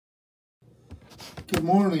Good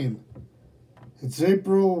morning. It's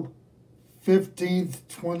April 15th,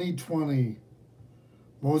 2020.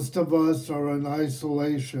 Most of us are in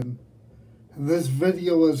isolation, and this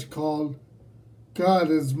video is called God,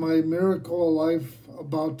 is my miracle life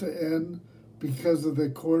about to end because of the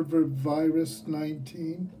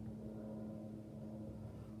coronavirus-19?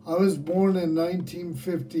 I was born in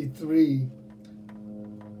 1953.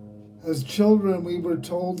 As children, we were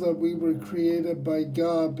told that we were created by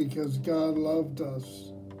God because God loved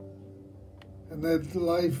us, and that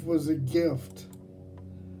life was a gift,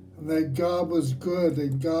 and that God was good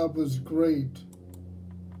and God was great.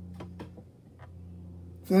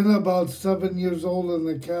 Then about 7 years old in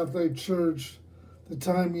the Catholic Church, the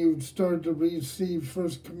time you started to receive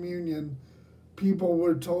First Communion, people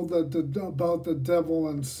were told about the devil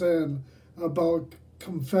and sin, about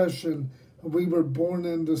confession, and we were born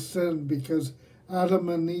into sin because Adam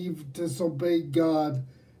and Eve disobeyed God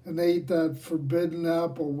and ate that forbidden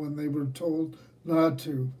apple when they were told not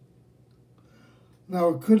to.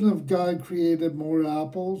 Now, couldn't have God created more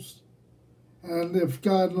apples? And if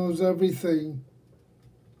God knows everything,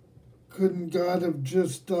 couldn't God have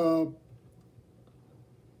just,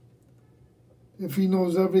 if he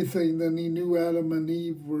knows everything, then he knew Adam and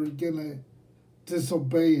Eve were going to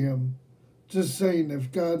disobey him. Just saying,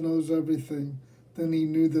 if God knows everything, then he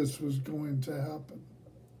knew this was going to happen.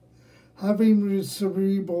 Having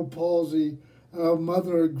cerebral palsy, a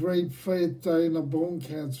mother of great faith dying of bone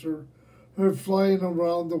cancer, her flying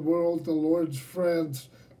around the world, the Lord's friends,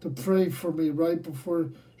 to pray for me right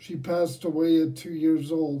before she passed away at 2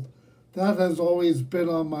 years old, that has always been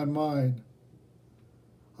on my mind.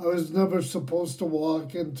 I was never supposed to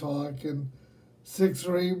walk and talk, and 6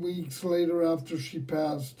 or 8 weeks later after she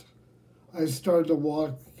passed, I started to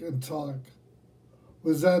walk and talk.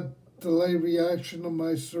 Was that delayed reaction of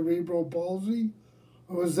my cerebral palsy,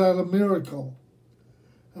 or was that a miracle?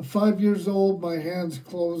 At 5 years old, my hands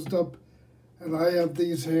closed up, and I have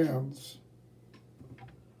these hands.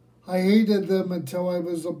 I hated them until I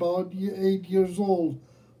was about 8 years old,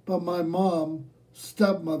 but my mom,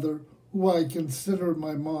 stepmother, who I consider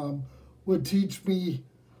my mom, would teach me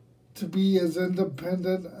to be as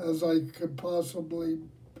independent as I could possibly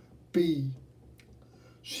be.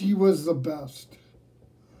 She was the best.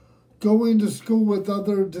 Going to school with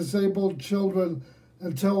other disabled children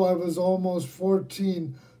until I was almost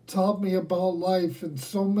 14 taught me about life, and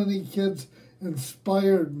so many kids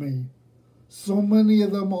inspired me. So many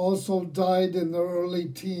of them also died in their early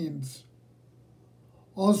teens.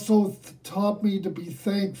 Also taught me to be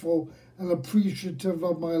thankful and appreciative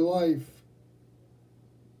of my life.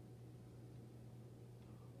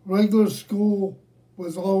 Regular school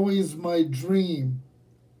was always my dream.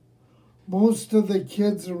 Most of the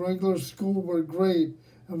kids in regular school were great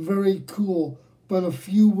and very cool, but a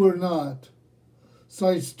few were not. So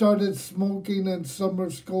I started smoking in summer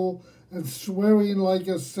school and swearing like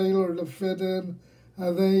a sailor to fit in.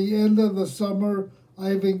 At the end of the summer,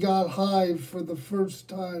 I even got high for the first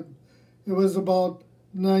time. It was about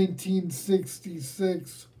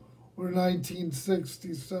 1966 or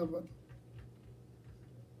 1967.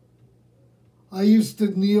 I used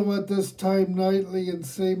to kneel at this time nightly and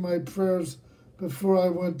say my prayers before I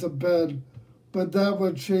went to bed, but that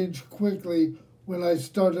would change quickly when I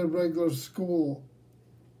started regular school.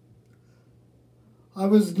 I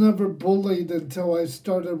was never bullied until I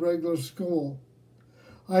started regular school.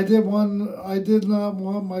 I did not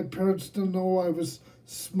want my parents to know I was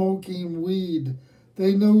smoking weed.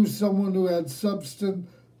 They knew someone who had substance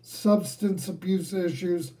abuse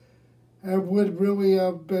issues and would really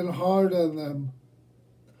have been hard on them.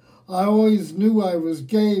 I always knew I was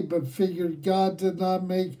gay, but figured God did not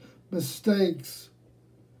make mistakes,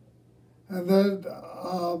 and that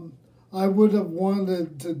I would have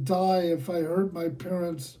wanted to die if I hurt my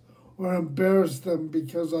parents or embarrassed them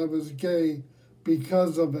because I was gay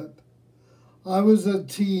because of it. I was a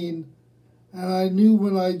teen, and I knew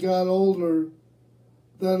when I got older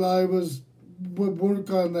that I would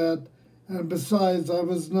work on that, and besides, I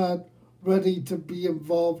was not ready to be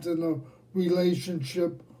involved in a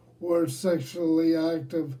relationship or sexually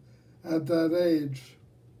active at that age.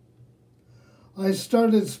 I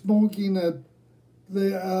started smoking in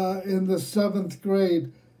the 7th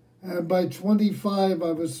grade, and by 25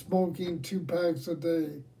 I was smoking 2 packs a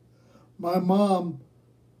day. My mom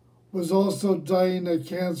was also dying of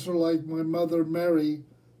cancer like my mother Mary,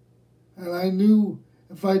 and I knew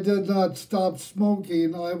if I did not stop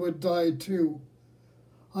smoking, I would die too.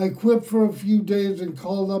 I quit for a few days and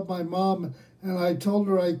called up my mom, and I told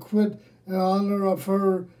her I quit in honor of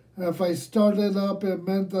her, and if I started up, it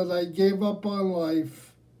meant that I gave up on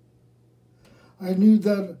life. I knew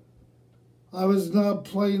that I was not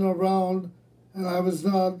playing around, and I was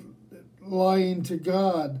not lying to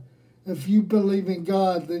God. If you believe in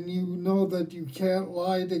God, then you know that you can't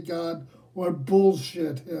lie to God or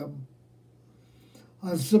bullshit him.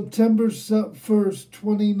 On September 1st,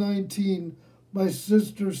 2019, my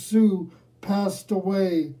sister Sue passed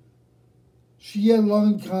away. She had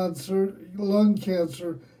lung cancer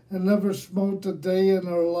and never smoked a day in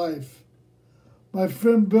her life. My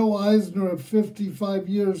friend Bill Eisner, of 55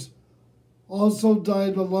 years, also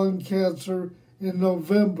died of lung cancer in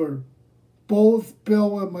November. Both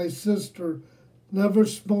Bill and my sister never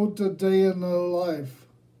smoked a day in their life.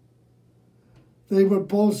 They were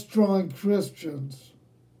both strong Christians.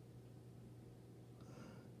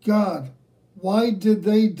 God, why did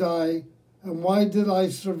they die, and why did I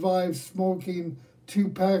survive smoking 2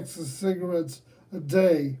 packs of cigarettes a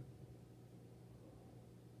day?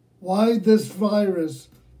 Why this virus,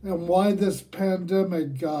 and why this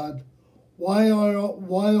pandemic, God? Why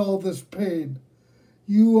all this pain?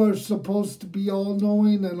 You are supposed to be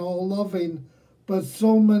all-knowing and all-loving, but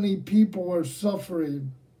so many people are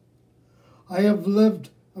suffering. I have lived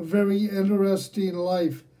a very interesting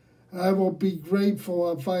life, and I will be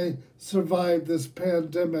grateful if I survive this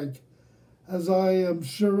pandemic, as I am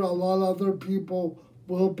sure a lot of other people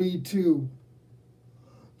will be too.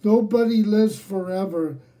 Nobody lives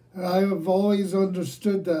forever, and I have always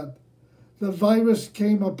understood that. The virus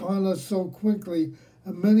came upon us so quickly,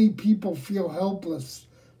 and many people feel helpless,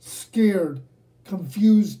 scared,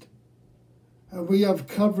 confused, and we have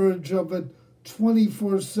coverage of it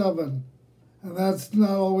 24/7. And that's not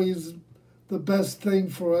always the best thing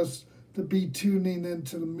for us to be tuning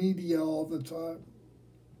into the media all the time.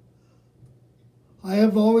 I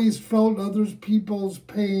have always felt other people's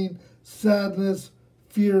pain, sadness,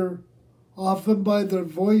 fear, often by their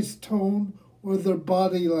voice tone or their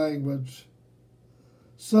body language.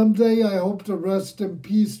 Someday I hope to rest in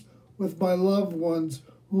peace with my loved ones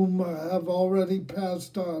whom have already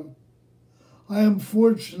passed on. I am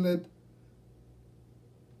fortunate,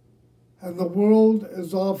 and the world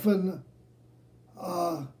is often,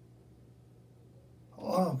 I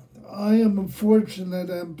am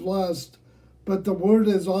fortunate and blessed, but the word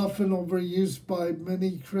is often overused by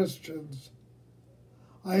many Christians.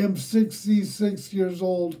 I am 66 years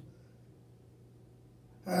old,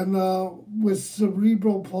 and with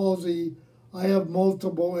cerebral palsy, I have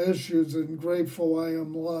multiple issues, and grateful I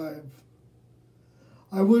am alive.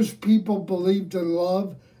 I wish people believed in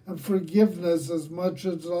love and forgiveness as much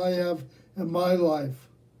as I have in my life.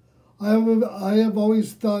 I have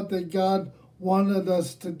always thought that God wanted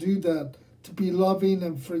us to do that, to be loving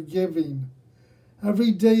and forgiving.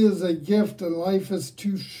 Every day is a gift, and life is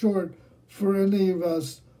too short for any of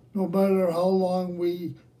us, no matter how long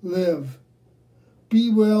we live. Be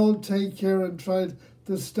well, take care, and try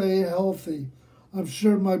to stay healthy. I'm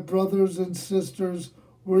sure my brothers and sisters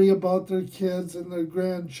worry about their kids and their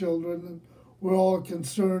grandchildren, and we're all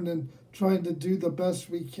concerned and trying to do the best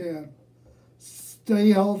we can.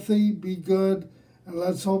 Stay healthy, be good, and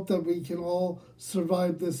let's hope that we can all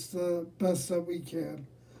survive this the best that we can.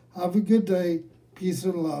 Have a good day. Peace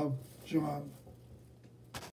and love, John.